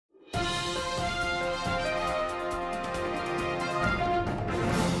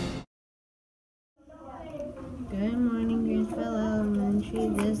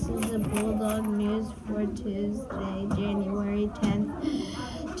This is the Bulldog News for Tuesday, January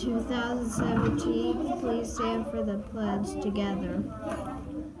 10th, 2017. Please stand for the pledge together.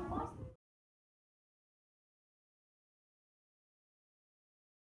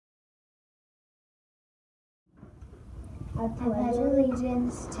 I pledge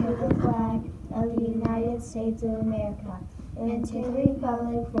allegiance to the flag of the United States of America and to the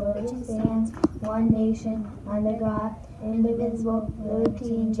republic for which it stands, one nation, under God, indivisible, with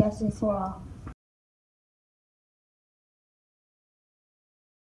liberty and justice for all.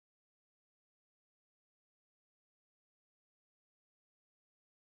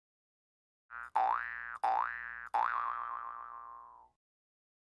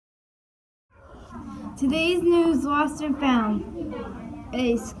 Today's news lost and found: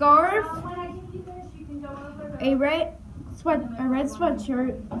 a scarf, a red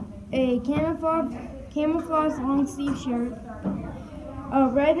sweatshirt, a camouflage long sleeve shirt, a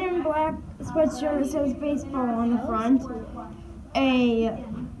red and black sweatshirt that says baseball on the front, a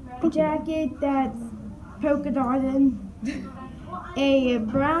jacket that's polka dotted, a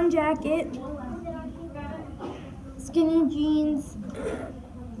brown jacket, skinny jeans,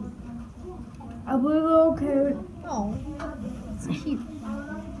 a blue little coat. Oh, it's cute.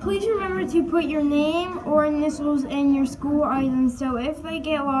 Please remember to put your name or initials in your school items so if they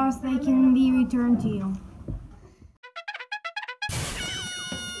get lost, they can be returned to you.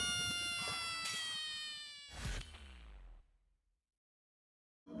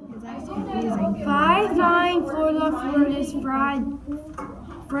 That's confusing. Fine Florida's fried,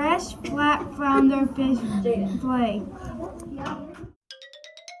 fresh, flat flounder fish fillet.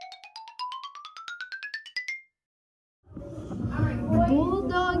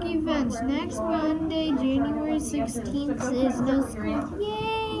 Bulldog events next Monday, January 16th is no school.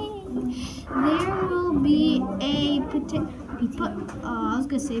 Yay! There will be a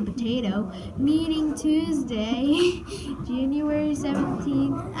potato meeting Tuesday, January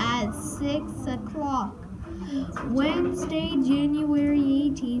 17th at 6 o'clock. Wednesday, January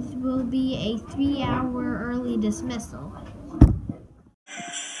 18th will be a 3-hour early dismissal.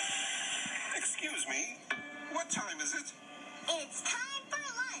 Excuse me, what time is it? It's time for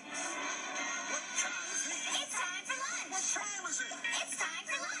lunch. What time is it? It's time for lunch. What time is it? It's time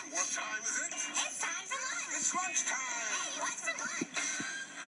for lunch. What time is it? It's time for lunch. It's lunchtime. Hey, what's for lunch?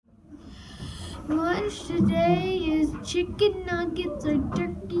 Lunch today is chicken nuggets or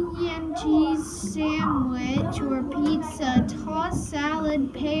turkey and cheese sandwich or pizza, tossed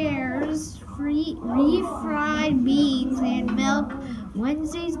salad, pears, refried beans, and milk.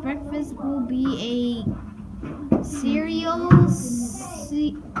 Wednesday's breakfast will be a cereal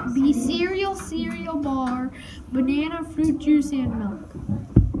bar, banana, fruit juice, and milk.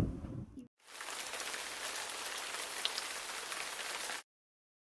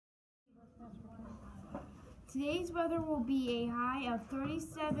 Today's weather will be a high of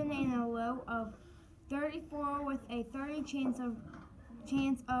 37 and a low of 34 with a 30%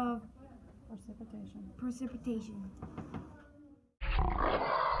 chance of precipitation.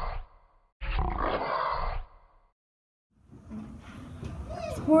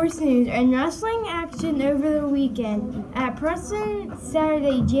 Sports news and wrestling action over the weekend. At Preston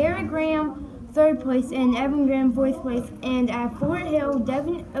Saturday, Jared Graham 3rd place and Evan Graham 4th place, and at Fort Hill,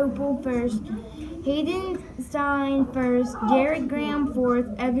 Devin Opal 1st, Hayden Stein 1st, Jared Graham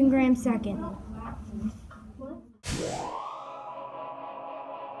 4th, Evan Graham 2nd.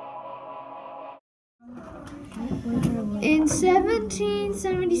 In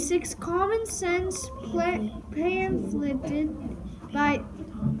 1776, Common Sense pamphleted by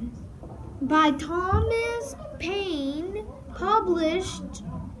Thomas Paine, published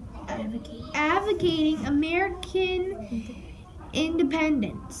advocating American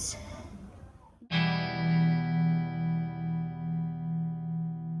independence.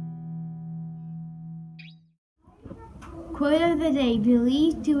 Quote of the day: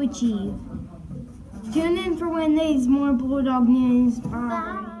 believe to achieve. Tune in for Wednesday's more Bulldog news.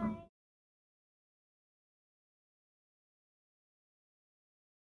 Bye.